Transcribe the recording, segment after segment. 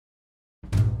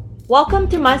Welcome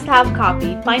to Must Have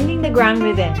Coffee, Finding the Ground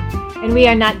Within. And we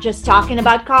are not just talking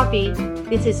about coffee.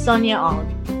 This is Sonia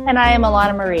Ong. And I am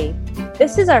Alana Marie.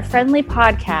 This is our friendly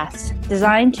podcast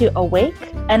designed to awake,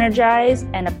 energize,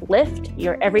 and uplift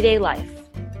your everyday life.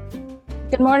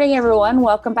 Good morning, everyone.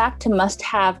 Welcome back to Must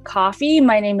Have Coffee.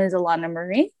 My name is Alana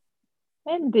Marie.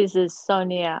 And this is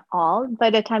Sonia Ong. By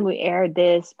the time we air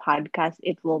this podcast,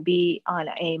 it will be on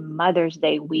a Mother's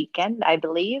Day weekend, I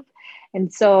believe.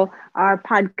 And so our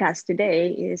podcast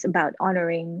today is about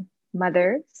honoring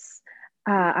mothers,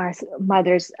 our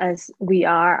mothers as we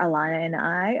are, Alana and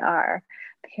I, are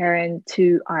parent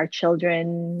to our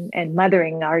children and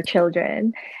mothering our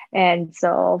children. And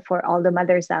so for all the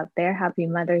mothers out there, happy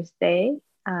Mother's Day.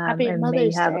 Happy And may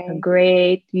Mother's you have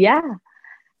Day.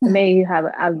 may you have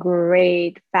a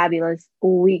great, fabulous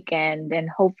weekend. And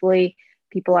hopefully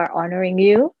people are honoring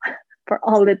you for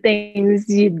all the things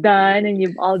you've done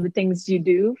and all the things you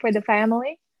do for the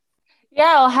family.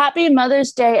 Yeah, well, happy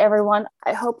Mother's Day, everyone.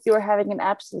 I hope you are having an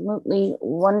absolutely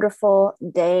wonderful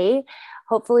day.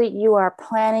 Hopefully you are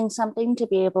planning something to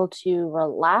be able to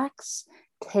relax,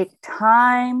 take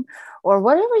time, or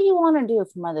whatever you want to do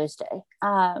for Mother's Day.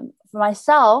 For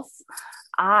myself,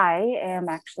 I am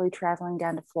actually traveling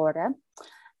down to Florida.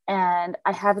 And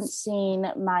I haven't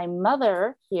seen my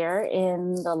mother here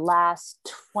in the last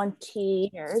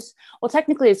 20 years. Well,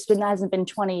 technically, hasn't been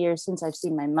 20 years since I've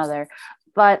seen my mother,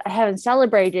 but I haven't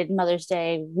celebrated Mother's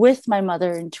Day with my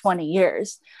mother in 20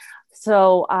 years.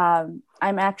 So I'm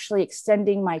actually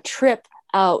extending my trip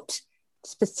out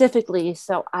specifically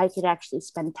so I could actually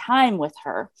spend time with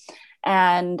her.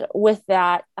 And with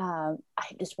that, I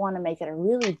just want to make it a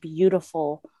really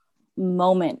beautiful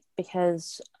moment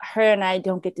because her and I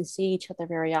don't get to see each other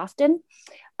very often.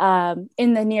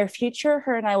 In the near future,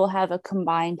 her and I will have a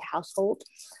combined household.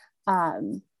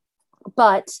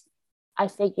 But I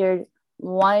figured,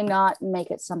 why not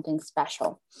make it something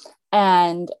special?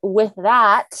 And with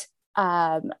that,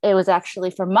 it was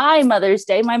actually for my Mother's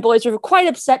Day. My boys were quite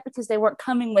upset because they weren't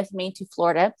coming with me to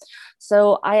Florida.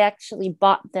 So I actually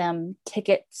bought them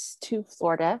tickets to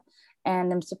Florida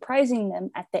and I'm surprising them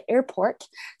at the airport.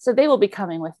 So they will be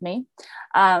coming with me.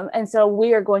 And so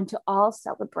we are going to all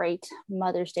celebrate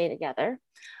Mother's Day together.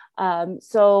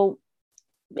 So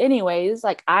anyways,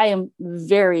 like I am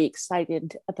very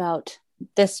excited about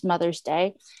this Mother's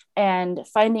Day and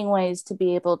finding ways to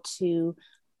be able to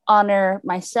honor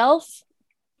myself,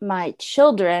 my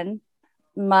children,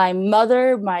 my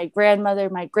mother, my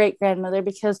grandmother, my great-grandmother,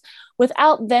 because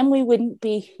without them, we wouldn't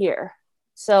be here.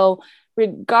 So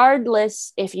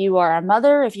regardless if you are a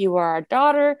mother, if you are a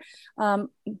daughter,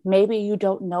 maybe you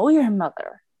don't know your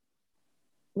mother.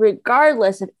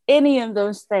 Regardless of any of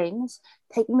those things,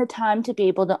 taking the time to be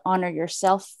able to honor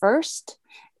yourself first,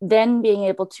 then being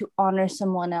able to honor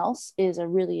someone else is a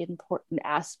really important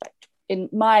aspect in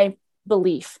my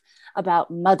belief about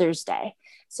Mother's Day.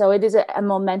 So it is a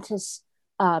momentous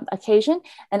occasion.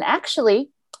 And actually,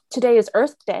 today is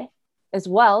Earth Day as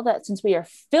well, that since we are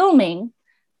filming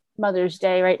Mother's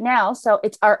Day right now, so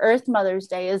it's our Earth Mother's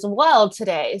Day as well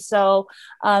today. So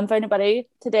for anybody,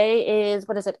 today is,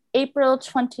 April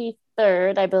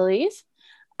 23rd, I believe.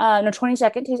 No,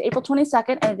 22nd. Today's April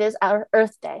 22nd, and it is our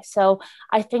Earth Day. So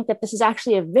I think that this is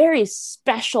actually a very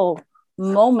special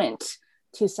moment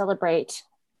to celebrate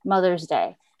Mother's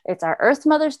Day. It's our Earth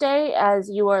Mother's Day as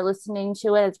you are listening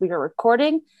to it, as we are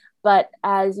recording. But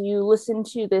as you listen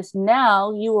to this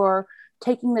now, you are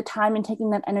taking the time and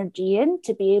taking that energy in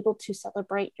to be able to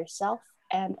celebrate yourself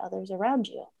and others around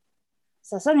you.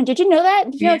 So, Sonia, did you know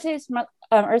that? Did you know today's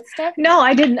Earth Day? No,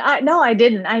 I didn't. I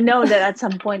didn't. I know that at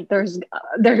some point there's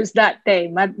that day,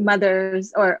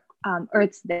 Mother's or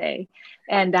Earth's Day,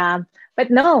 and but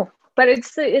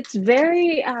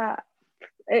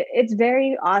it's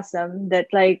very awesome that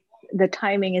like the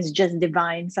timing is just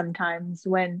divine. Sometimes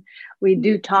when we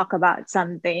do talk about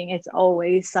something, it's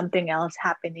always something else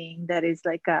happening that is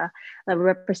like a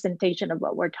representation of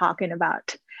what we're talking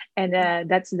about. And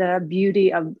that's the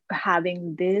beauty of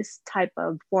having this type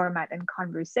of format and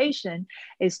conversation,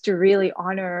 is to really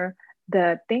honor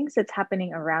the things that's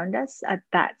happening around us at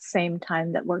that same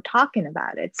time that we're talking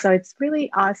about it. So it's really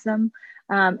awesome.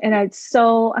 And I'm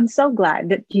so glad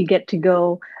that you get to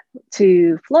go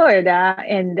to Florida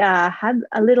and have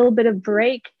a little bit of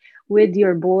break with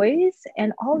your boys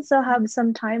and also have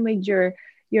some time with your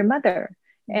mother.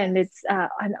 And it's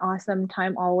an awesome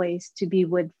time always to be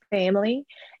with family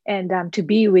and to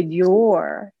be with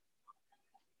your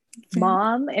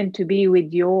mom and to be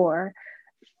with your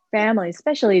family,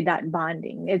 especially that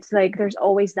bonding. It's like there's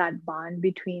always that bond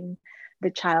between the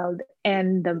child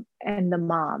and the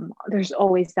mom. There's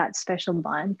always that special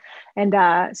bond. And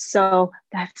so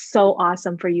that's so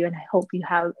awesome for you, and I hope you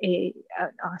have an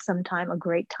awesome time, a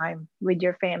great time with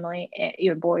your family,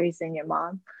 your boys and your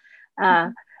mom. uh,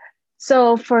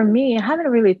 so for me, I haven't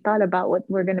really thought about what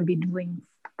we're going to be doing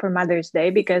for Mother's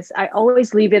Day, because I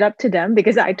always leave it up to them,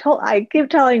 because I keep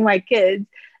telling my kids,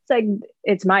 it's like,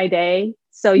 it's my day,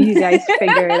 so you guys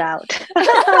figure it out.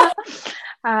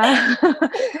 uh,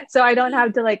 so I don't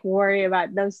have to like worry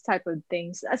about those type of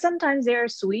things. Sometimes they're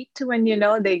sweet when,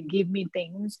 they give me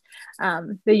things.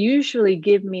 They usually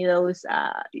give me those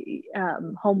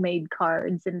homemade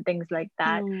cards and things like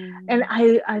that. And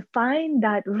I find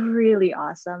that really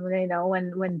awesome,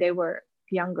 when they were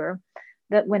younger,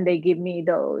 that when they give me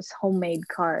those homemade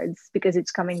cards, because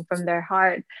it's coming from their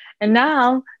heart. And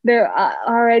now they're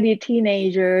already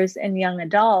teenagers and young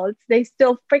adults, they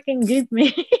still freaking give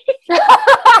me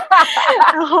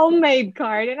a homemade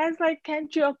card. And I was like,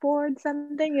 can't you afford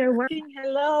something? You're working.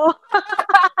 Hello.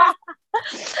 That's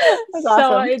So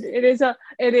awesome.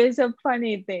 it is a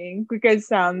funny thing, because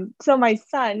so my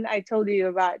son, I told you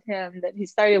about him, that he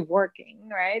started working,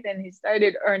 right, and he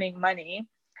started earning money,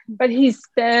 but he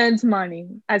spends money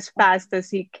as fast as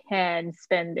he can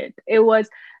spend it.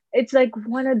 It's like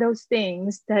one of those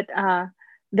things that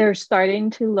they're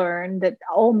starting to learn, that,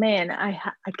 oh man, I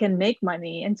can make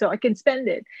money, and so I can spend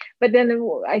it. But then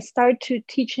I start to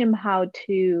teach him how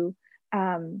to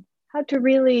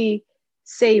really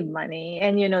save money,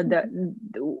 and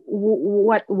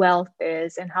what wealth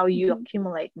is, and how you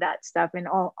accumulate that stuff, and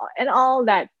all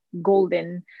that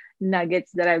golden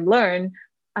nuggets that I've learned,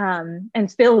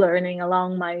 and still learning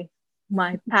along my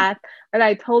path. But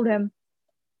I told him,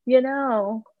 you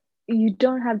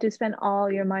don't have to spend all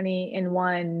your money in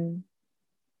one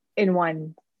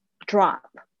drop.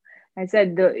 I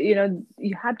said,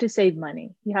 you have to save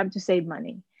money. You have to save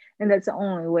money. And that's the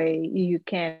only way you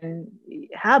can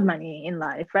have money in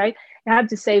life, right? You have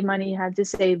to save money. You have to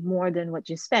save more than what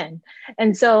you spend.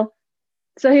 And so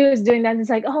he was doing that. And it's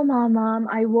like, oh, mom,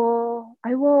 I will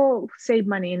save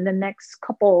money in the next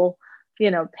couple,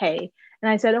 pay.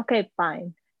 And I said, okay,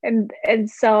 fine. And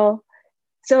so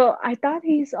I thought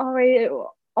he's already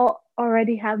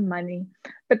have money.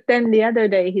 But then the other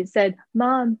day he said,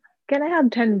 Mom, can I have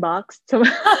 $10? So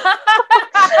can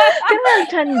I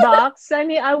have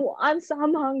 $10?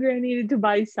 I'm hungry. I needed to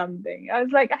buy something. I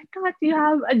was like, I thought you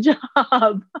have a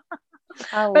job.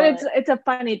 But it's a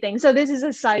funny thing. So this is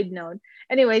a side note.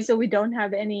 Anyway, so we don't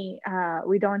have any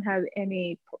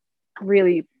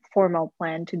really formal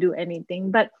plan to do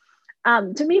anything. But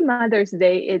to me, Mother's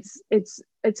Day, it's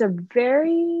a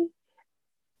very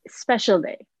special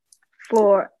day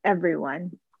for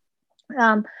everyone.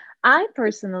 Um, I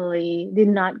personally did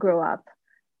not grow up.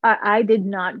 I did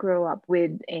not grow up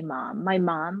with a mom. My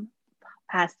mom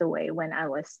passed away when I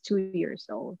was 2 years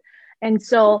old. And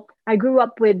so I grew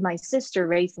up with my sister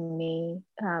raised me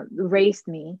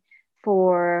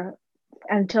for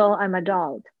until I'm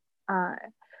adult. Uh,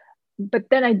 but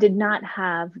then I did not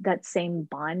have that same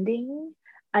bonding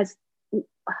as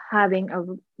having a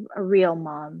real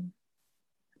mom,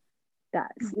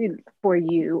 that's for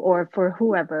you or for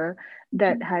whoever,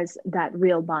 that has that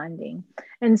real bonding.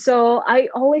 And so I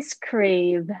always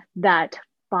crave that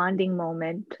bonding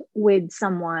moment with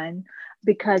someone,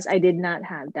 because I did not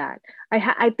have that.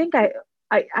 I think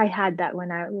I had that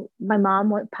when my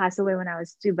mom passed away when I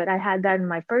was 2, but I had that in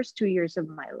my first 2 years of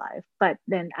my life. But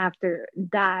then after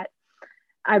that,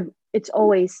 it's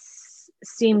always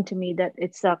seemed to me that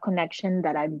it's a connection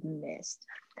that I've missed.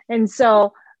 And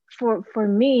so for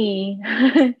me,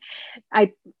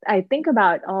 I I think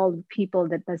about all the people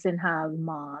that doesn't have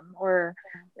mom, or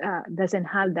doesn't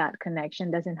have that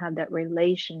connection, doesn't have that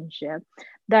relationship,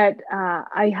 that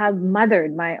I have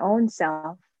mothered my own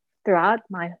self throughout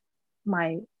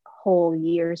my whole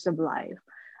years of life.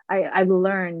 I've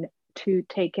learned to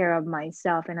take care of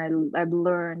myself, and I've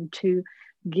learned to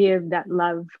give that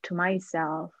love to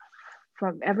myself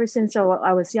from ever since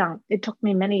I was young. It took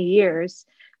me many years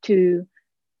to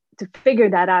figure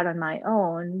that out on my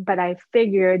own, but I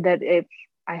figured that if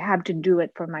I have to do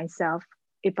it for myself,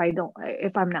 if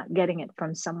I'm not getting it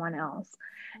from someone else.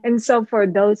 And so for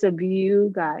those of you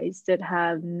guys that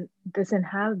doesn't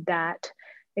have that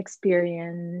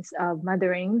experience of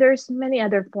mothering, there's many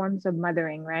other forms of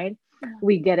mothering, right?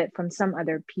 We get it from some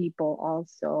other people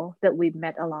also that we've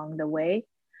met along the way,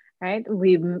 right?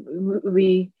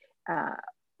 We uh,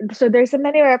 so there's a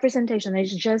many representation.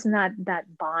 It's just not that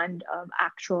bond of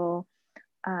actual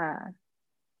uh,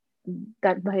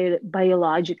 that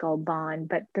biological bond,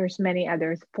 but there's many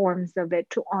other forms of it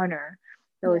to honor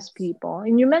those Yes, people.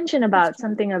 And you mentioned that's about true.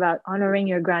 something about honoring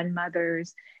your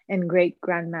grandmothers and great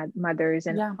grandmothers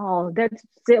and Yeah. all that.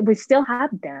 We still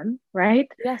have them, right?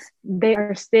 Yes. They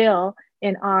are still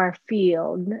in our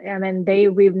field. I mean,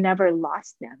 we've never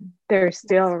lost them. They're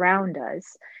still Yes. around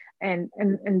us. And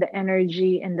the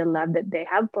energy and the love that they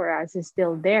have for us is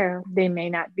still there. They may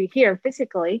not be here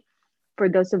physically for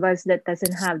those of us that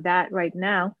doesn't have that right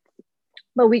now,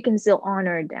 but we can still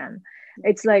honor them.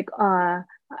 It's like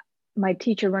my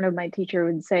teacher, one of my teacher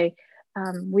would say,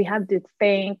 we have to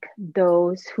thank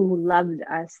those who loved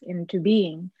us into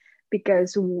being,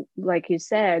 because like you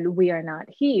said, we are not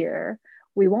here.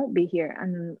 We won't be here,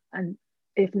 and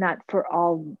if not for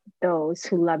all those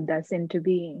who loved us into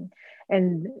being.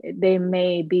 And they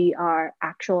may be our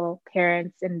actual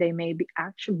parents, and they may be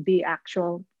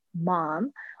actual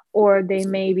mom, or they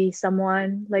may be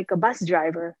someone like a bus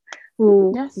driver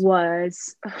who Yes.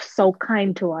 was so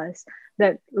kind to us,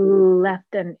 that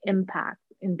left an impact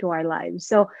into our lives.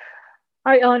 So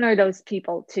I honor those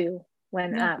people too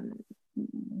Yeah.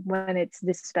 when it's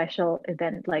this special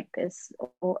event like this,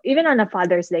 or even on a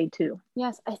Father's Day too.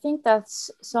 Yes, I think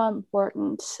that's so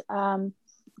important.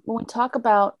 When we talk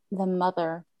about the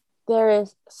mother, there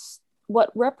is what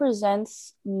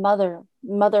represents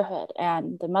motherhood,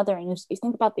 and the mothering. You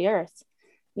think about the earth.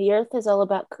 The earth is all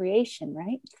about creation,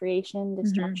 right? Creation, Mm-hmm.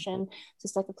 destruction,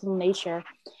 just like cyclical nature.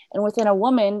 And within a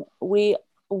woman, we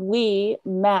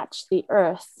match the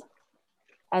earth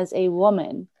as a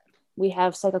woman. We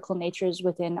have cyclical natures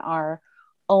within our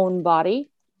own body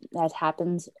that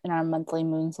happens in our monthly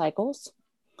moon cycles.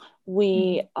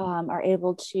 We are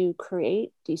able to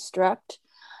create, destruct,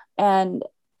 and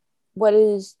what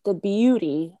is the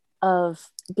beauty of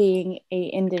being a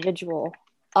individual,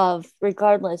 of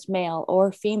regardless male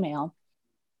or female,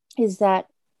 is that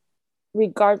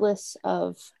regardless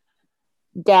of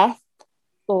death,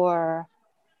 or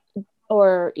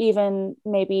even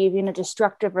maybe even a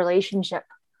destructive relationship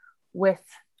with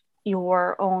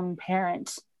your own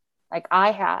parent, like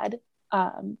I had,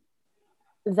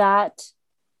 that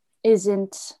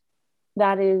isn't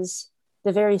that is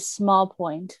the very small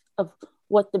point of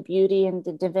what the beauty and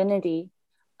the divinity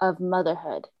of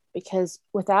motherhood. Because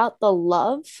without the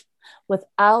love,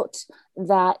 without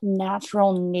that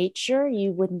natural nature,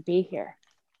 you wouldn't be here.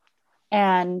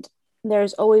 And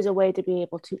there's always a way to be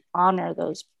able to honor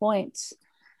those points.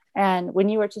 And when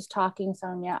you were just talking,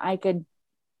 Sonia,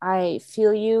 I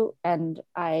feel you, and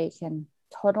I can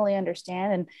totally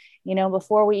understand. And,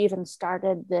 before we even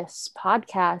started this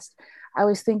podcast, I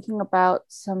was thinking about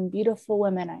some beautiful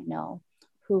women I know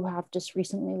who have just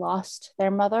recently lost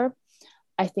their mother.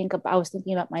 I was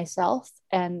thinking about myself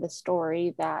and the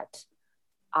story that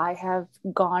I have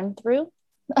gone through,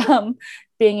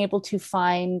 being able to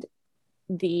find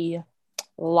the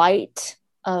light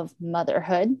of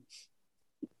motherhood.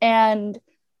 And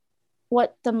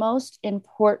what the most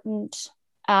important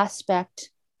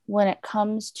aspect when it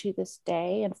comes to this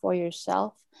day and for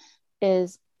yourself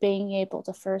is being able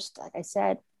to first, like I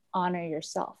said, honor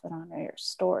yourself and honor your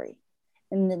story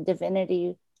and the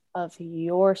divinity of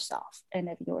yourself and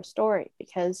of your story.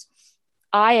 Because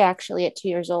I actually, at 2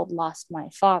 years old, lost my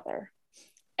father.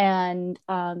 And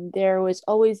there was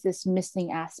always this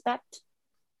missing aspect,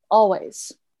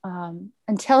 always,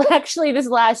 until actually this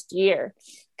last year,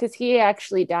 because he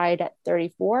actually died at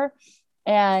 34.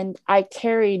 And I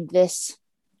carried this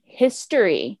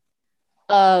history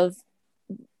of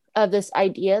this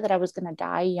idea that I was going to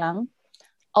die young,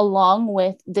 along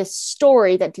with this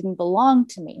story that didn't belong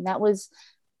to me.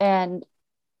 And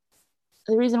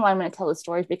the reason why I'm going to tell this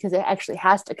story is because it actually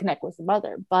has to connect with the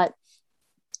mother. But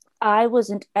I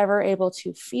wasn't ever able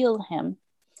to feel him.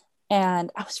 And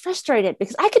I was frustrated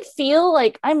because I could feel,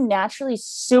 like, I'm naturally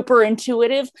super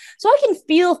intuitive. So I can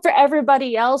feel for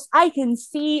everybody else. I can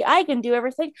see, I can do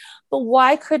everything. But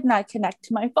why couldn't I connect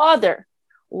to my father?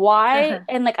 Why?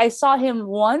 And like, I saw him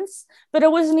once, but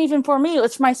it wasn't even for me. It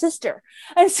was for my sister.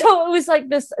 And so it was like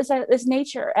this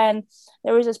nature. And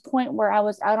there was this point where I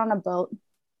was out on a boat,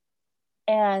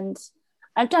 and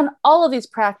I've done all of these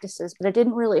practices, but I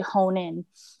didn't really hone in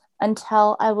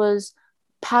until I was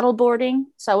paddleboarding.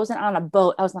 So I wasn't on a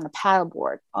boat, I was on a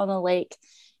paddleboard on the lake.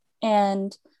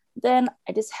 And then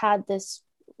I just had this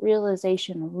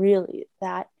realization, really,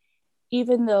 that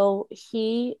even though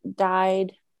he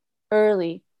died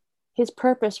early, his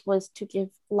purpose was to give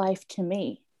life to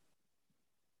me.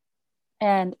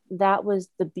 And that was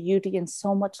the beauty and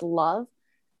so much love.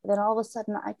 Then all of a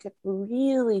sudden I could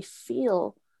really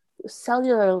feel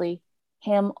cellularly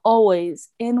him always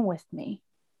in with me,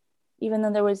 even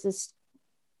though there was this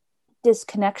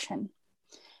disconnection.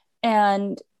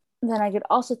 And then I could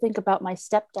also think about my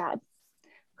stepdad,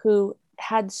 who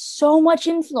had so much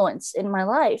influence in my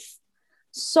life,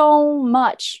 so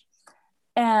much.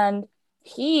 And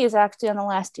he is actually on the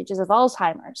last stages of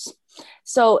Alzheimer's.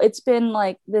 So it's been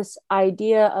like this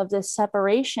idea of this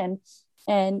separation.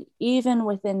 And even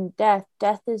within death,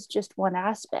 death is just one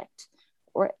aspect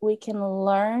where we can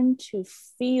learn to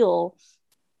feel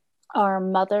our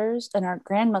mothers and our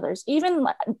grandmothers, even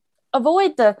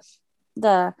avoid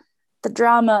the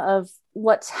drama of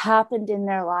what's happened in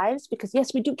their lives, because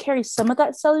yes, we do carry some of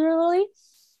that cellularly,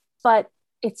 but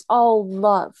it's all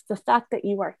love. The fact that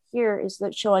you are here is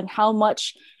that showing how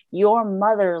much your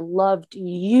mother loved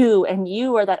you, and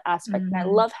you are that aspect. And I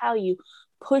love how you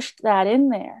pushed that in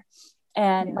there.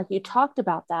 And like you talked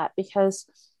about that, because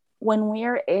when we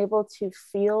are able to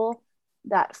feel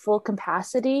that full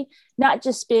capacity, not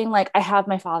just being like, I have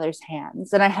my father's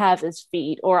hands and I have his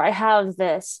feet, or I have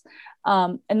this,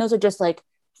 and those are just like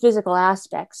physical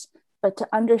aspects, but to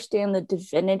understand the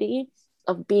divinity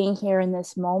of being here in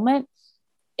this moment,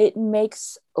 it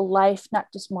makes life not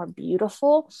just more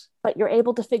beautiful, but you're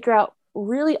able to figure out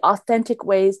really authentic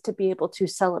ways to be able to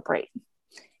celebrate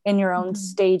in your own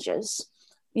stages,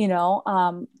 you know?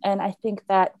 And I think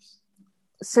that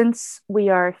since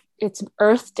it's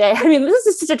Earth Day, I mean, this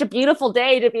is such a beautiful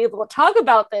day to be able to talk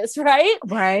about this, right?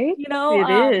 Right. You know,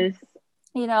 it is.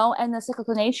 You know, and the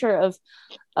cyclical nature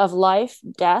of life,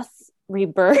 death,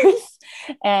 rebirth,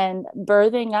 and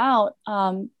birthing out.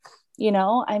 You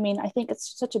know, I mean, I think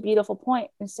it's such a beautiful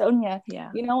point. And Sonia,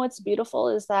 you know, what's beautiful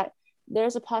is that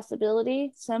there's a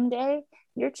possibility someday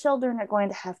your children are going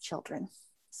to have children.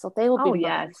 So they will be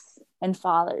mothers and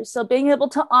fathers. So being able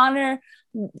to honor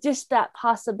just that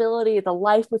possibility, the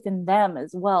life within them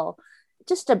as well.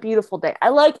 Just a beautiful day. I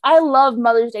love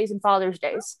Mother's Days and Father's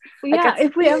Days. Yeah,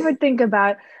 if we ever think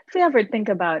about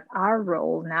our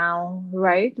role now,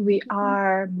 right? We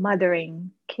are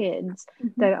mothering kids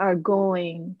that are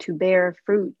going to bear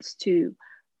fruits to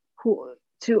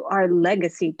our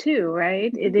legacy too,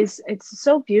 right? It's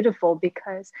so beautiful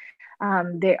because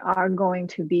they are going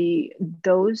to be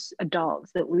those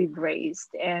adults that we've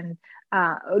raised, and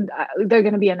they're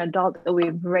going to be an adult that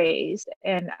we've raised,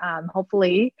 and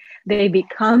hopefully they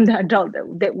become the adult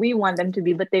that we want them to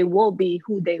be, but they will be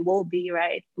who they will be,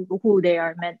 right? Who they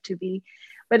are meant to be.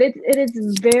 But it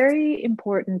is very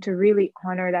important to really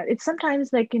honor that. It's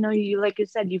sometimes like, you know, like you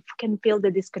said, you can feel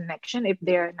the disconnection if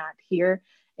they're not here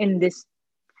in this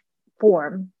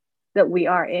form that we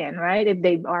are in, right? If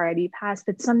they've already passed.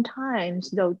 But sometimes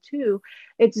though too,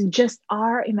 it's just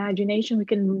our imagination. We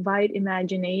can invite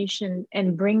imagination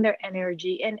and bring their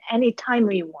energy in anytime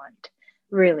we want,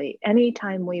 really,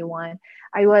 anytime we want.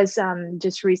 I was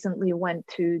just recently went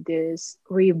to this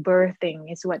rebirthing,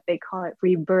 is what they call it,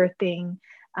 rebirthing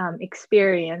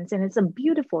experience. And it's a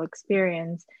beautiful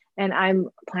experience. And I'm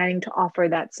planning to offer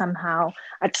that somehow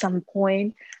at some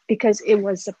point, because it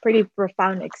was a pretty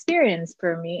profound experience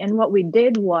for me. And what we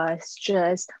did was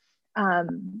just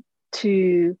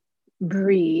to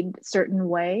breathe a certain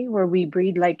way, where we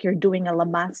breathe like you're doing a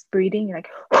Lamaze breathing,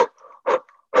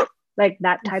 like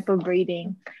that type of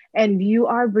breathing. And you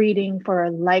are breathing for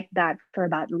like that for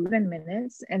about 11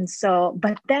 minutes. And so,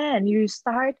 but then you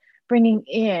start bringing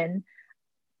in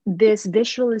this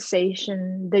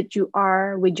visualization that you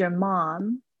are with your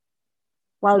mom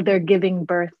while they're giving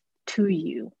birth to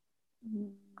you.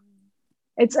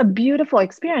 It's a beautiful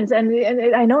experience.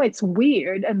 And I know it's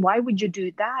weird. And why would you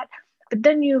do that? But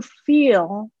then you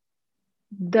feel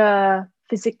the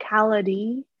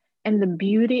physicality and the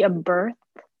beauty of birth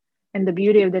and the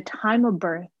beauty of the time of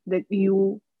birth that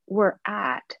you were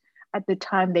at the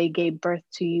time they gave birth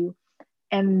to you,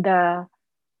 and the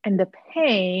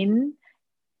pain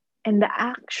and the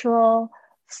actual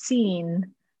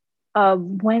scene of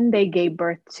when they gave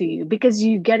birth to you, because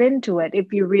you get into it.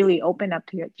 If you really open up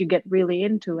to it, you get really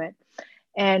into it.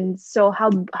 And so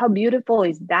how beautiful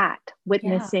is that,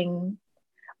 witnessing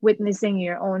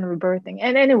your own rebirthing.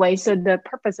 And anyway, so the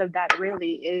purpose of that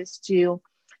really is to,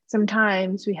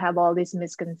 sometimes we have all this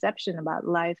misconception about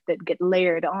life that get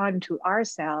layered onto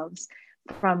ourselves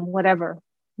from whatever,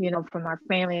 you know, from our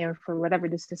family or for whatever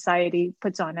the society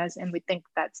puts on us, and we think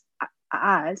that's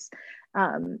us,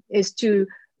 is to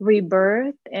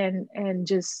rebirth and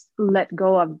just let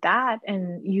go of that,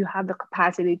 and you have the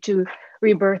capacity to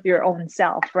rebirth your own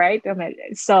self, right? I mean,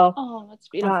 so that's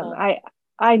beautiful.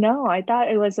 I know, I thought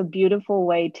it was a beautiful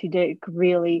way to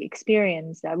really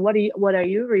experience that. What are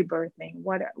you rebirthing?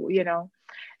 What, you know?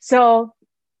 So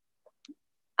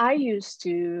I used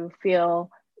to feel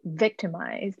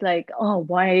victimized, like, oh,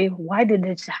 why did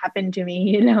this happen to me?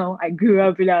 You know, I grew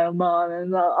up without a mom,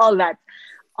 and all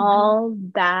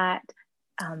that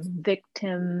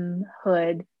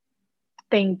victimhood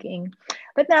thinking.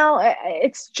 But now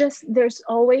it's just there's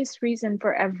always reason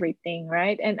for everything,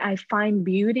 right? And I find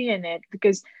beauty in it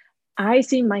because I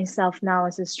see myself now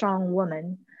as a strong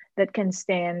woman that can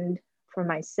stand for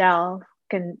myself,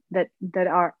 can that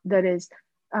is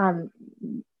um,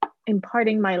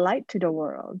 imparting my light to the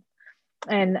world.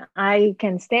 And I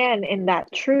can stand in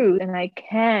that truth, and I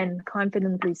can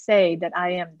confidently say that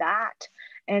I am that.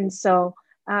 And so,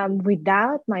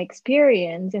 without my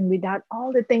experience and without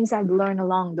all the things I've learned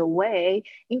along the way,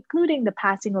 including the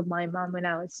passing of my mom when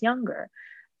I was younger,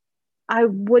 I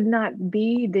would not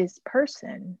be this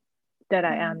person that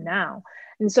I am now.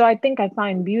 And so I think I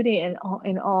find beauty in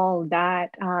all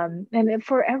that, and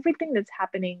for everything that's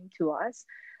happening to us,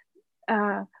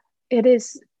 uh, it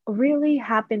is really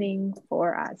happening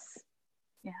for us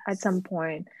at Yes. some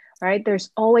point, right?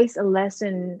 There's always a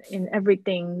lesson in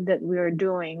everything that we're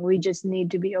doing. We just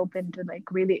need to be open to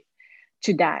like really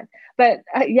to that. But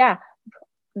yeah,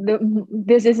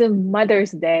 this is a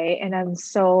Mother's Day, and I'm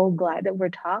so glad that we're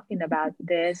talking about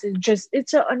this.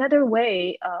 Another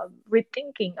way of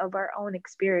rethinking of our own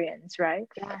experience, right?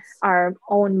 Yes. Our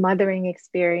own mothering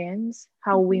experience,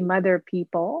 how we Mhm. mother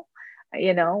people,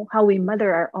 how we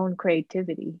mother our own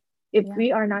creativity. If Yeah.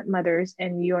 we are not mothers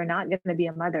and you're not going to be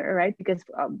a mother, right? Because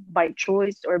by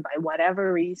choice or by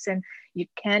whatever reason you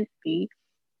can't be,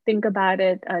 think about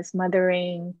it as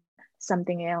mothering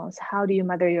something else. How do you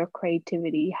mother your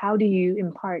creativity? How do you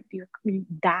impart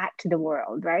that to the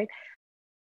world, right?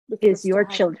 With your Is your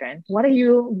style. children, what are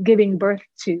you giving birth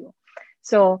to?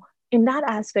 So in that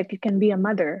aspect you can be a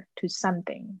mother to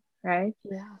something, right?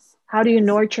 Yes. How do you Yes.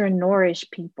 nurture and nourish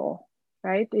people,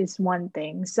 right, is one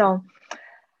thing. So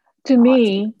to Oh, that's good.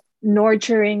 me,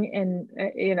 nurturing and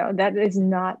that is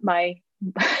not my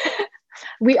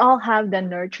we all have the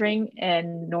nurturing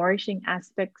and nourishing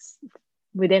aspects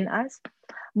within us,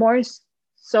 more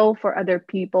so for other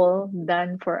people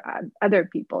than for other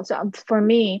people. So for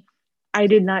me, I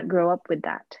did not grow up with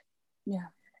that, Yeah.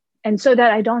 and so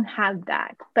that I don't have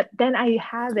that, but then I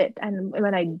have it. And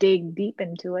when I dig deep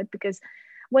into it, because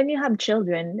when you have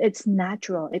children, it's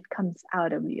natural, it comes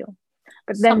out of you.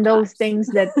 But then those Sometimes. things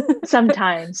that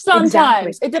sometimes,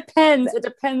 exactly. Sometimes. It depends. It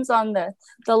depends on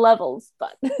the levels,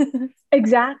 but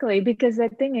Exactly, because the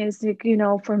thing is, like,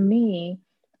 for me,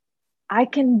 I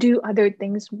can do other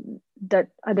things that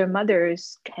other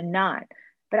mothers cannot,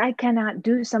 but I cannot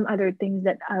do some other things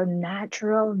that a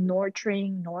natural,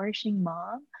 nurturing, nourishing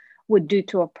mom would do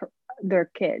to their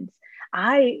kids.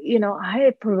 I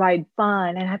provide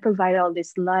fun and I provide all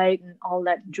this light and all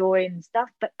that joy and stuff,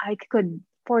 but I could,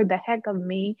 for the heck of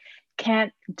me,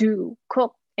 can't do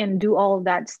cook and do all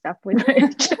that stuff with my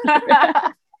children.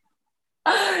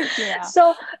 yeah.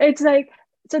 So it's like,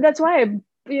 so that's why I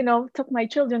took my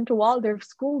children to Waldorf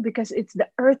school, because it's the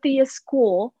earthiest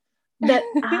school that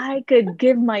I could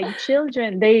give my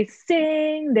children. They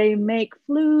sing, they make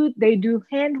flute, they do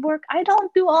handwork. I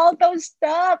don't do all those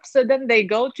stuff. So then they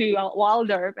go to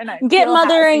Waldorf and I Get feel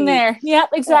mothering happy. there. Yep,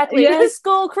 exactly. Yes.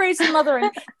 School crazy mothering.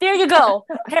 There you go.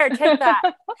 Here, take that.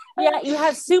 Yeah, you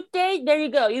have soup day. There you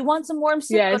go. You want some warm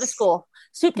soup? Go to Yes. school.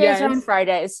 Soup days are on Yes.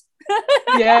 Fridays.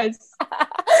 Yes.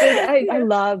 So I yeah.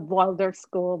 love Waldorf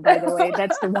school, by the way.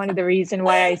 That's one of the reason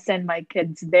why I send my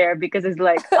kids there, because it's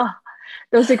like, oh,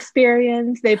 those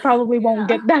experience, they probably won't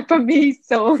Yeah. get that from me.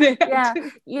 So they have Yeah.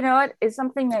 to. You know what? It's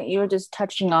something that you were just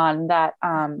touching on that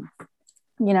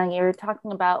you're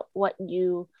talking about what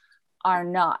you are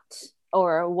not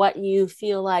or what you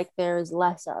feel like there's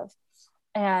less of.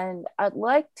 And I'd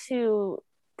like to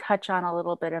touch on a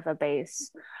little bit of a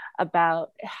base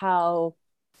about how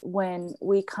when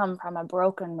we come from a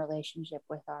broken relationship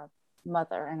with our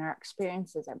mother and our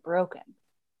experiences are broken.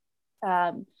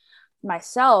 Um,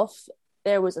 Myself,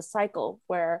 there was a cycle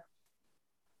where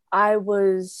I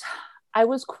was I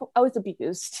was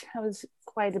abused. I was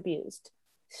quite abused,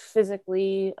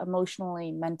 physically,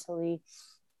 emotionally, mentally,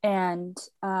 and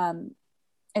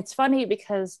it's funny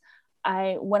because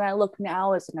when I look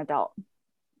now as an adult,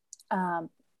 um,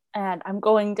 and I'm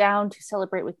going down to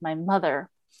celebrate with my mother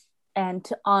and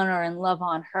to honor and love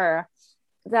on her,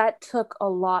 that took a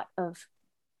lot of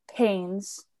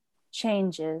pains,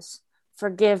 changes,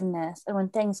 forgiveness, and when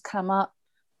things come up,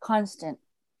 constant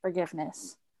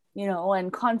forgiveness,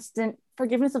 and constant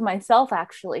forgiveness of myself,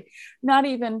 actually, not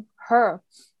even her.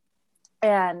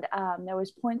 And there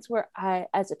was points where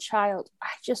as a child, I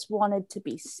just wanted to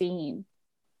be seen,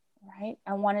 right?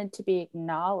 I wanted to be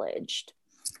acknowledged.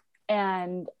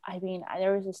 And I mean,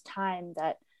 there was this time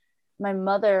that my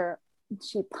mother,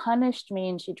 she punished me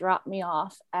and she dropped me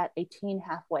off at a teen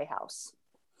halfway house.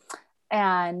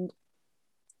 And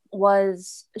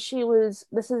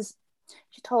this is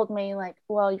she told me like,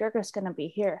 well, you're just going to be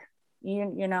here,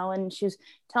 you know, and she was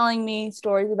telling me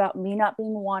stories about me not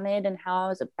being wanted and how I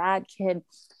was a bad kid.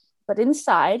 But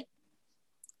inside,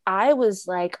 I was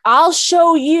like, I'll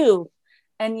show you.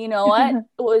 And you know what?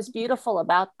 What was beautiful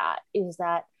about that is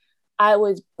that I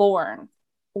was born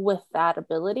with that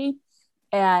ability.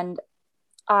 And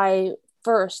I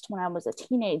first, when I was a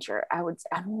teenager, I would say,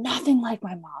 I'm nothing like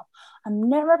my mom. I'm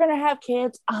never going to have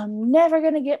kids. I'm never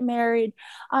going to get married.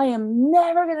 I am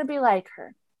never going to be like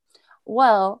her.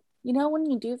 Well, you know, when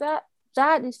you do that,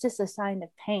 that is just a sign of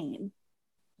pain,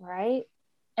 right?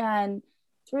 And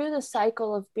through the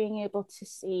cycle of being able to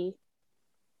see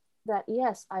that,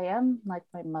 yes, I am like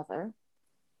my mother,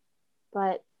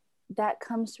 but that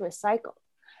comes through a cycle.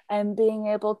 And being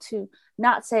able to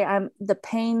not say I'm the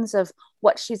pains of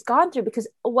what she's gone through, because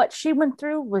what she went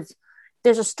through was,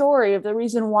 there's a story of the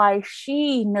reason why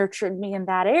she nurtured me in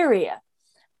that area.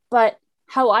 But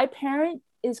how I parent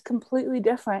is completely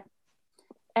different.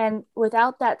 And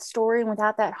without that story and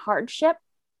without that hardship,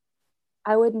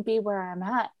 I wouldn't be where I'm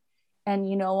at. And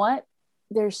you know what?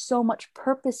 There's so much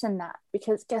purpose in that,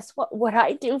 because guess what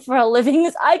I do for a living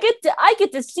is I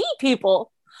get to see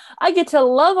people. I get to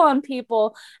love on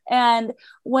people. And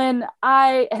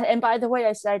and by the way,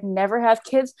 I said I'd never have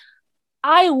kids.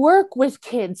 I work with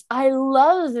kids. I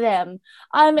love them.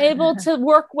 I'm able to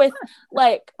work with,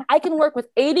 like, I can work with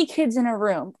 80 kids in a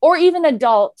room or even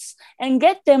adults and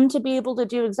get them to be able to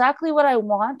do exactly what I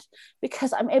want,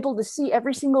 because I'm able to see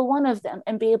every single one of them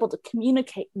and be able to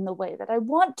communicate in the way that I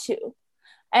want to.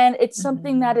 And it's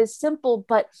something that is simple,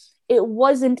 but that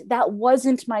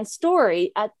wasn't my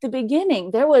story at the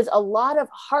beginning. There was a lot of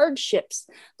hardships.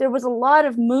 There was a lot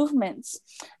of movements.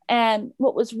 And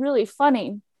what was really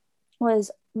funny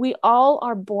was we all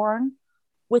are born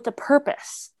with a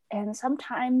purpose. And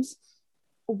sometimes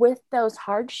with those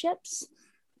hardships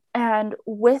and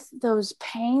with those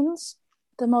pains,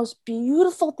 the most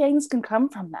beautiful things can come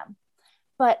from them.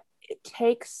 But it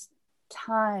takes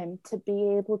time to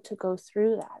be able to go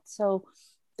through that. So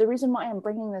the reason why I'm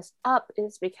bringing this up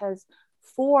is because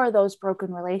for those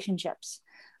broken relationships,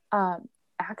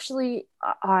 actually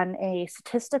on a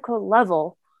statistical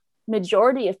level,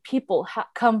 majority of people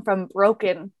come from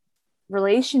broken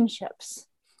relationships.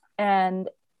 And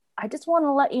I just want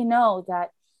to let you know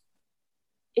that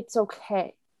it's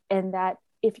okay. And that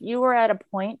if you are at a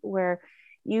point where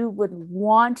you would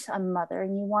want a mother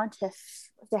and you want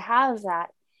to have that,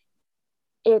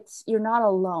 you're not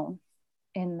alone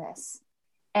in this.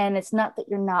 And it's not that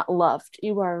you're not loved.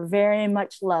 You are very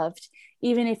much loved,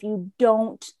 even if you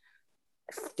don't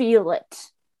feel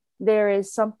it. There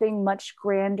is something much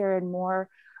grander and more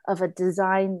of a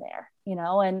design there, you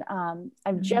know. And I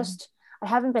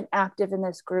haven't been active in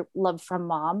this group, Love from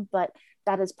Mom, but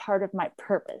that is part of my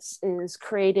purpose, is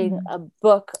creating a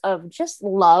book of just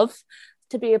love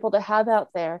to be able to have out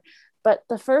there. But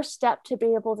the first step to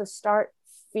be able to start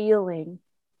feeling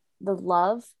the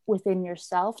love within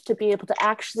yourself, to be able to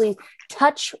actually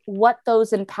touch what those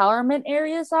empowerment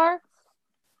areas are,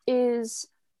 is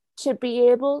to be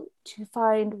able to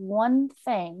find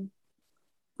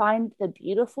the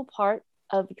beautiful part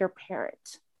of your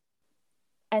parent,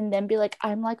 and then be like,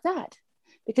 I'm like that.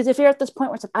 Because if you're at this point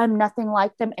where it's like, I'm nothing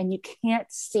like them, and you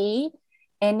can't see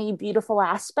any beautiful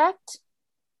aspect,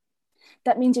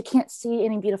 that means you can't see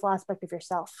any beautiful aspect of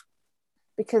yourself.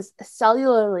 Because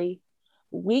cellularly,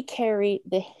 we carry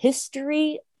the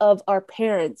history of our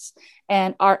parents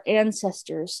and our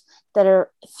ancestors that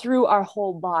are through our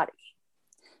whole body.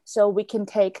 So we can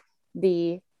take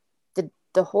the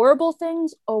horrible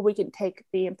things, or we can take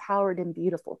the empowered and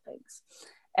beautiful things.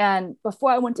 And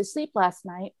before I went to sleep last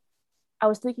night, I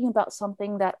was thinking about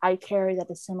something that I carry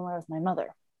that is similar with my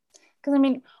mother. Because I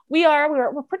mean,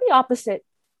 we're pretty opposite,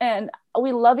 and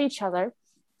we love each other.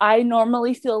 I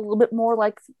normally feel a little bit more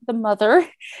like the mother,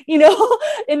 you know,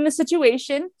 in the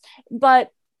situation. But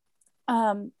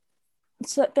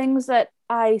so things that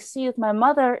I see with my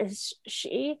mother is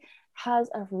she has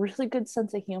a really good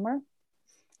sense of humor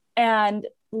and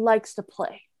likes to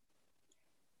play.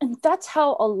 And that's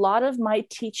how a lot of my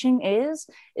teaching is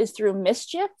through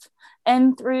mischief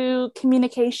and through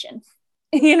communication,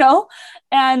 you know?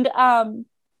 And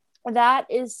that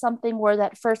is something where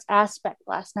that first aspect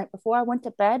last night before I went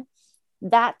to bed,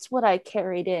 that's what I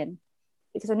carried in,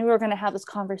 because I knew we were going to have this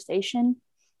conversation,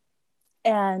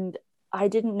 and I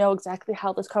didn't know exactly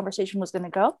how this conversation was going to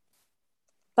go,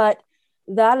 but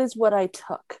that is what I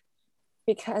took.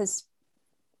 Because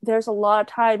there's a lot of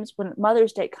times when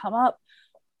Mother's Day come up,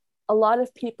 a lot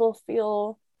of people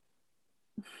feel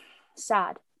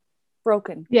sad,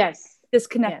 broken, yes,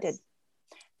 disconnected. Yes.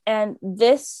 And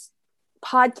this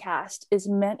podcast is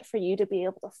meant for you to be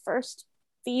able to first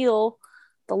feel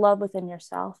the love within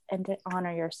yourself and to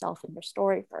honor yourself in your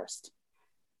story first,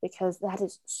 because that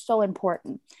is so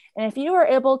important. And if you are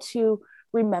able to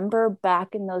remember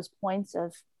back in those points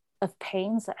of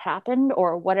pains that happened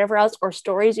or whatever else, or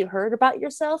stories you heard about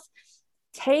yourself,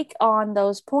 take on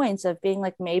those points of being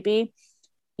like, maybe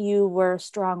you were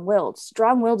strong-willed.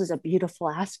 Strong-willed is a beautiful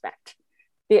aspect.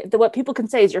 What people can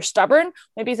say is you're stubborn.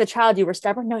 Maybe as a child you were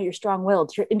stubborn. No, you're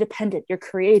strong-willed. You're independent. You're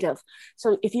creative.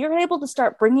 So if you're able to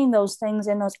start bringing those things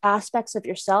in, those aspects of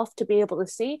yourself to be able to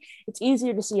see, it's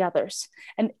easier to see others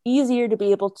and easier to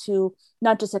be able to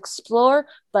not just explore,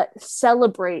 but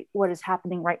celebrate what is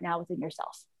happening right now within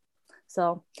yourself.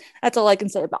 So that's all I can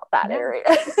say about that area.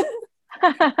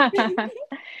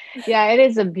 Yeah, it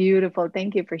is a beautiful.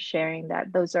 Thank you for sharing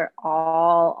that. Those are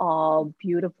all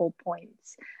beautiful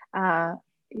points.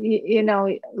 You know,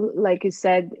 like you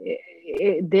said,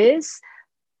 this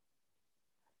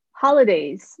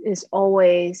holidays is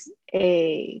always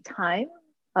a time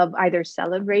of either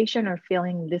celebration or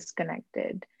feeling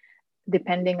disconnected,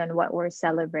 depending on what we're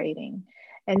celebrating.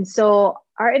 And so,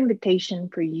 our invitation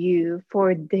for you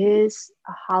for this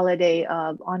holiday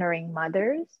of honoring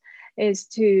mothers is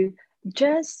to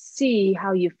just see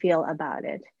how you feel about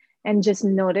it and just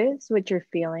notice what you're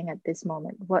feeling at this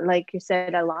moment. What, like you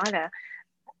said, Alana,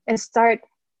 and start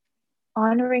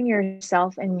honoring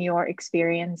yourself and your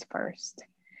experience first.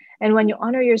 And when you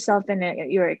honor yourself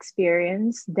and your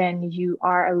experience, then you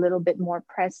are a little bit more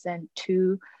present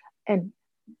to and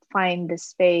find the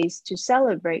space to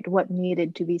celebrate what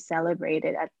needed to be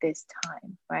celebrated at this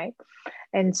time, right?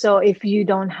 And so if you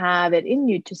don't have it in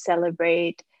you to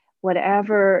celebrate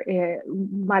whatever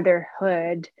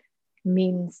motherhood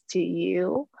means to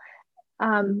you,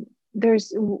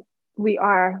 there's we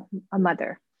are a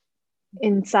mother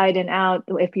inside and out.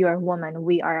 If you are a woman,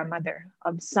 we are a mother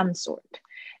of some sort.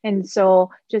 And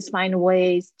so just find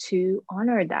ways to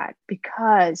honor that,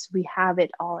 because we have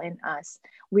it all in us.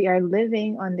 We are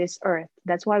living on this earth.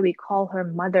 That's why we call her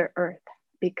Mother Earth,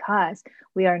 because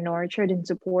we are nurtured and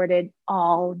supported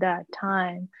all the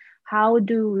time. How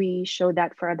do we show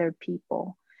that for other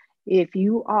people? If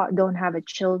you don't have a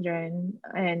children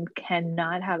and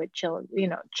cannot have a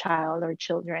child or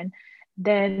children,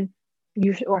 then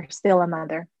you are still a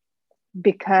mother,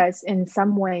 because in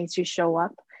some ways you show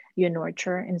up, you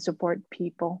nurture and support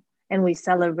people, and we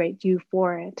celebrate you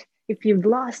for it. If you've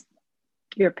lost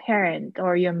your parent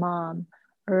or your mom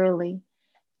early,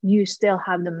 you still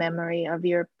have the memory of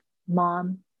your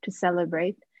mom to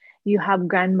celebrate. You have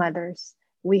grandmothers.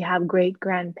 We have great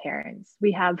grandparents.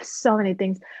 We have so many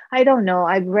things. I don't know.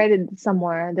 I've read it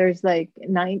somewhere. There's like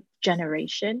ninth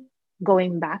generation,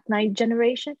 going back ninth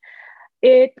generation.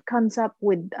 It comes up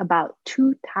with about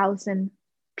 2,000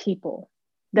 people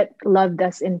that loved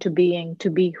us into being to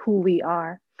be who we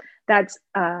are. That's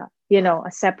a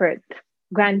separate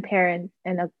grandparent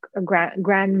and a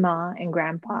grandma and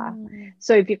grandpa.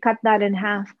 So if you cut that in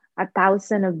half,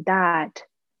 1,000 of that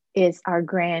is our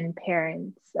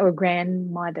grandparents or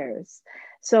grandmothers.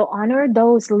 So honor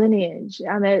those lineage.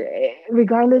 I mean,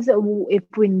 regardless of if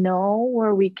we know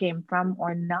where we came from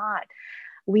or not,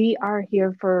 we are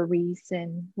here for a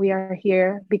reason. We are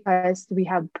here because we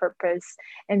have purpose.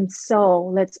 And so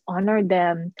let's honor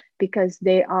them, because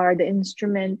they are the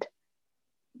instrument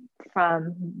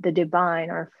from the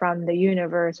divine or from the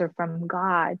universe or from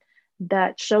God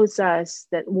that shows us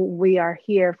that we are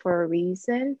here for a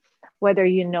reason. Whether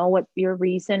you know what your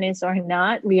reason is or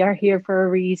not, we are here for a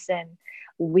reason.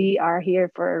 We are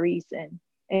here for a reason.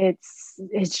 It's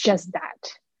just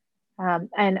that.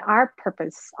 And our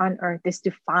purpose on earth is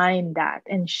to find that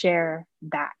and share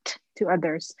that to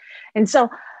others. And so,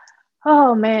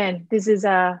 oh man, this is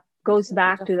goes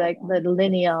back to like the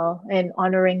lineal and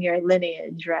honoring your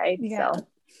lineage, right? Yeah. So,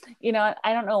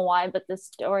 I don't know why, but this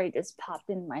story just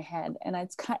popped in my head, and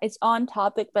it's on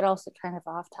topic, but also kind of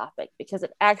off topic, because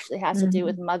it actually has to do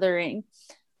with mothering.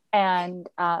 And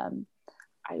I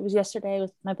was yesterday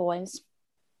with my boys,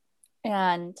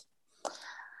 and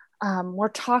we're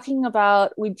talking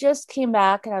about, we just came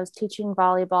back and I was teaching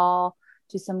volleyball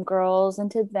to some girls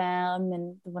and to them,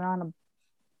 and we went on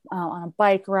a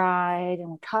bike ride, and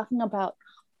we're talking about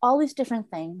all these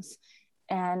different things.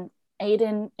 And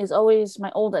Aiden is always,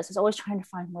 my oldest, is always trying to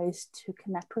find ways to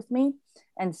connect with me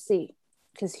and see,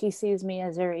 because he sees me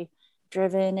as very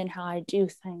driven in how I do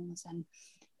things. And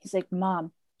he's like,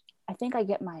 Mom, I think I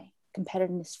get my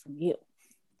competitiveness from you.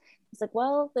 It's like,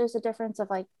 well, there's a difference of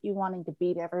like you wanting to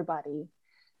beat everybody,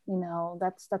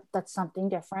 that's something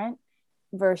different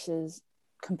versus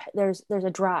there's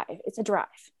a drive. It's a drive.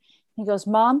 He goes,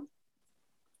 Mom,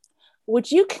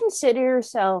 would you consider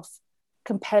yourself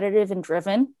competitive and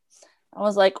driven? I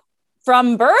was like,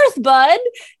 from birth, bud.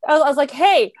 I was like,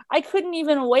 hey, I couldn't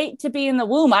even wait to be in the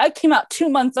womb. I came out 2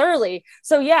 months early.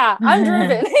 So yeah, I'm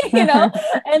driven, you know?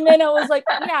 And then I was like,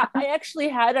 yeah, I actually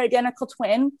had an identical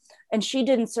twin and she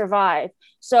didn't survive.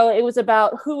 So it was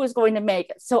about who was going to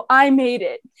make it. So I made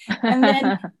it. And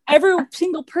then every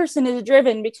single person is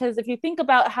driven, because if you think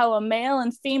about how a male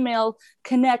and female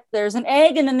connect, there's an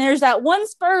egg and then there's that one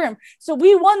sperm. So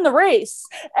we won the race.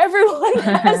 Everyone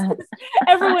has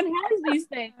these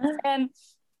things. And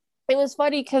it was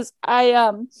funny because I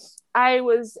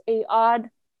was a odd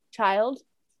child.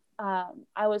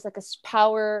 I was like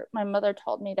my mother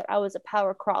told me that I was a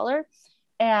power crawler,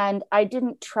 and I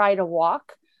didn't try to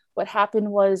walk. What happened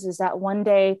is that one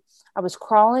day I was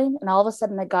crawling and all of a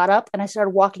sudden I got up and I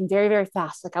started walking very, very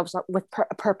fast. Like I was with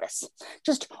a purpose,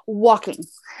 just walking.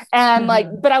 And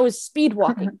but I was speed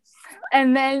walking.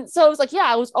 And then, so I was like, yeah,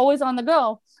 I was always on the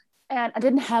go. And I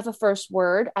didn't have a first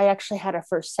word. I actually had a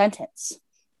first sentence.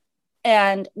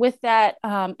 And with that,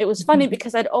 it was funny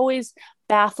because I'd always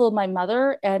baffled my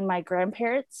mother and my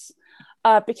grandparents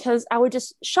because I would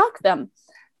just shock them.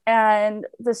 And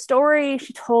the story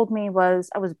she told me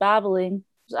was I was babbling.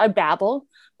 I babble,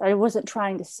 but I wasn't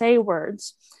trying to say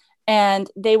words. And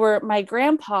my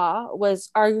grandpa was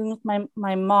arguing with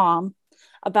my mom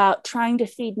about trying to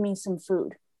feed me some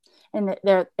food. And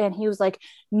he was like,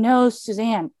 no,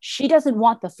 Suzanne, she doesn't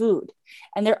want the food.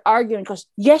 And they're arguing, goes,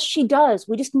 yes, she does.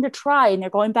 We just need to try. And they're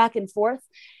going back and forth.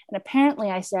 And apparently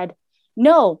I said,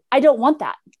 no, I don't want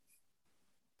that.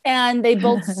 And they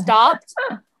both stopped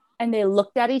and they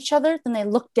looked at each other. Then they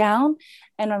looked down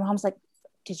and my mom's like,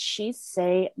 did she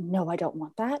say, no, I don't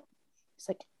want that? It's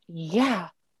like, yeah,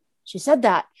 she said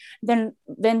that. Then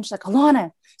she's like,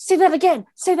 Alana, say that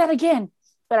again.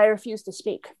 But I refused to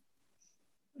speak.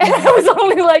 And I was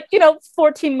only like,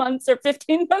 14 months or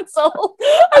 15 months old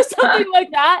or something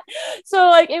like that. So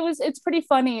like, it's pretty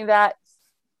funny that,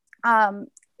 and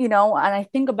I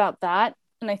think about that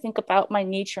and I think about my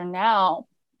nature now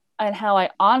and how I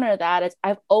honor that is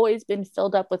I've always been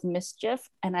filled up with mischief,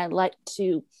 and I like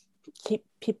to keep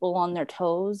people on their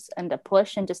toes and to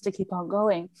push and just to keep on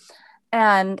going.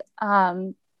 And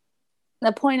the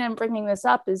point I'm bringing this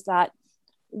up is that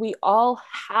we all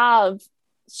have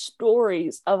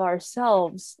stories of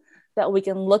ourselves that we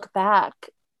can look back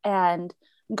and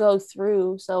go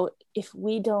through. So if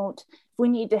we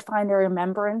need to find a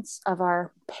remembrance of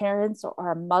our parents or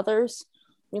our mothers,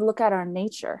 we look at our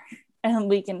nature and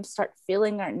we can start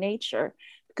feeling our nature,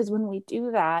 because when we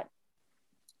do that,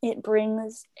 it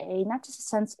brings not just a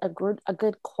sense, a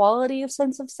good quality of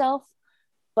sense of self,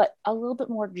 but a little bit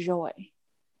more joy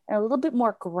and a little bit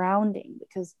more grounding,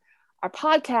 because our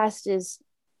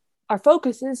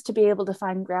focus is to be able to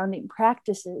find grounding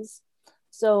practices.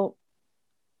 So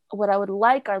what I would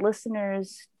like our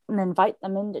listeners and invite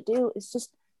them in to do is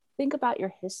just think about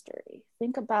your history.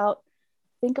 Think about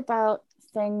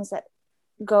things that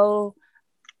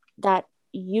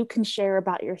you can share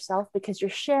about yourself, because you're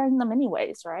sharing them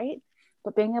anyways, right?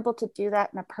 But being able to do that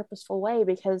in a purposeful way,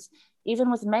 because even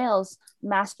with males,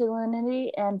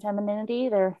 masculinity and femininity,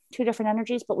 they're two different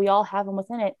energies, but we all have them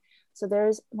within it. So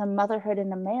there's the motherhood in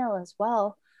the male as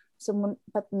well.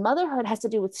 But motherhood has to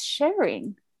do with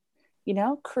sharing,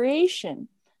 creation.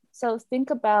 So think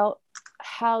about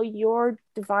how your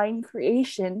divine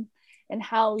creation and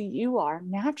how you are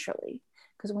naturally.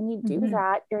 Because when you do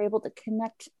that, you're able to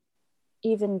connect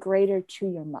even greater to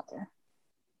your mother.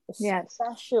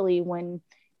 Especially when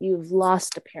you've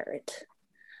lost a parent.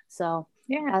 So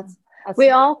that's we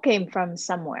all came from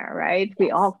somewhere, right?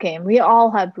 Yes. We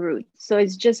all have roots. So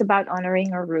it's just about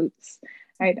honoring our roots,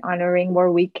 right? Honoring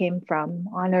where we came from,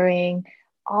 honoring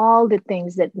all the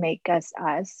things that make us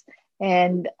us.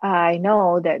 And I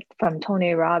know that from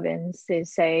Tony Robbins, they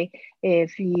say,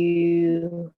 if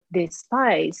you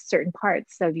despise certain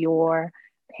parts of your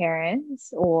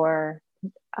parents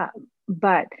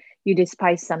but you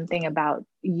despise something about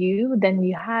you, then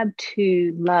you have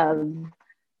to love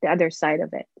the other side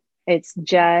of it. It's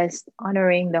just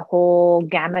honoring the whole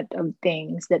gamut of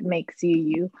things that makes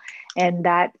you. And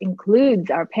that includes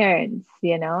our parents.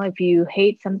 If you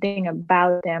hate something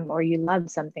about them or you love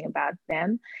something about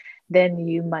them, then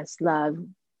you must love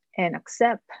and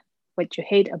accept what you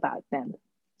hate about them.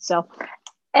 So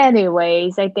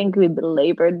anyways, I think we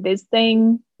belabored this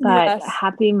thing, but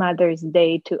Happy Mother's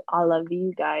Day to all of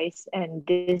you guys. And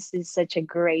this is such a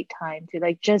great time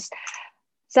to just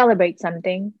celebrate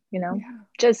something,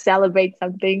 just celebrate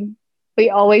something. We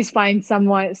always find some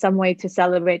way to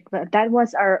celebrate. But that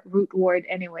was our root word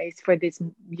anyways for this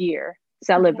year.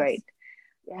 Celebrate.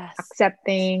 Yes.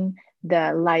 Accepting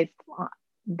the life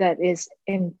that is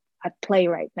in at play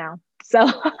right now. So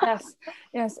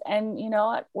yes. And you know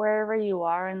what, wherever you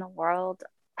are in the world,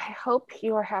 I hope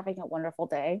you are having a wonderful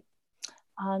day.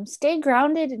 Stay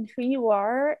grounded in who you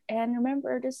are, and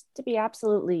remember just to be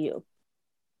absolutely you.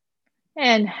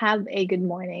 and have a good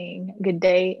morning, good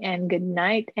day, and good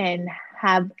night, and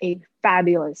have a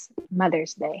fabulous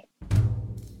Mother's Day.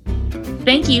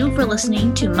 Thank you for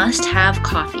listening to Must Have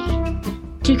Coffee.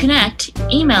 To connect,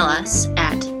 email us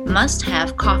at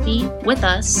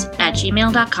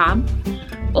musthavecoffeewithus@gmail.com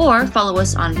or follow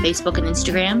us on Facebook and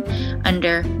Instagram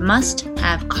under Must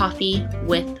Have Coffee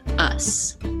with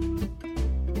Us.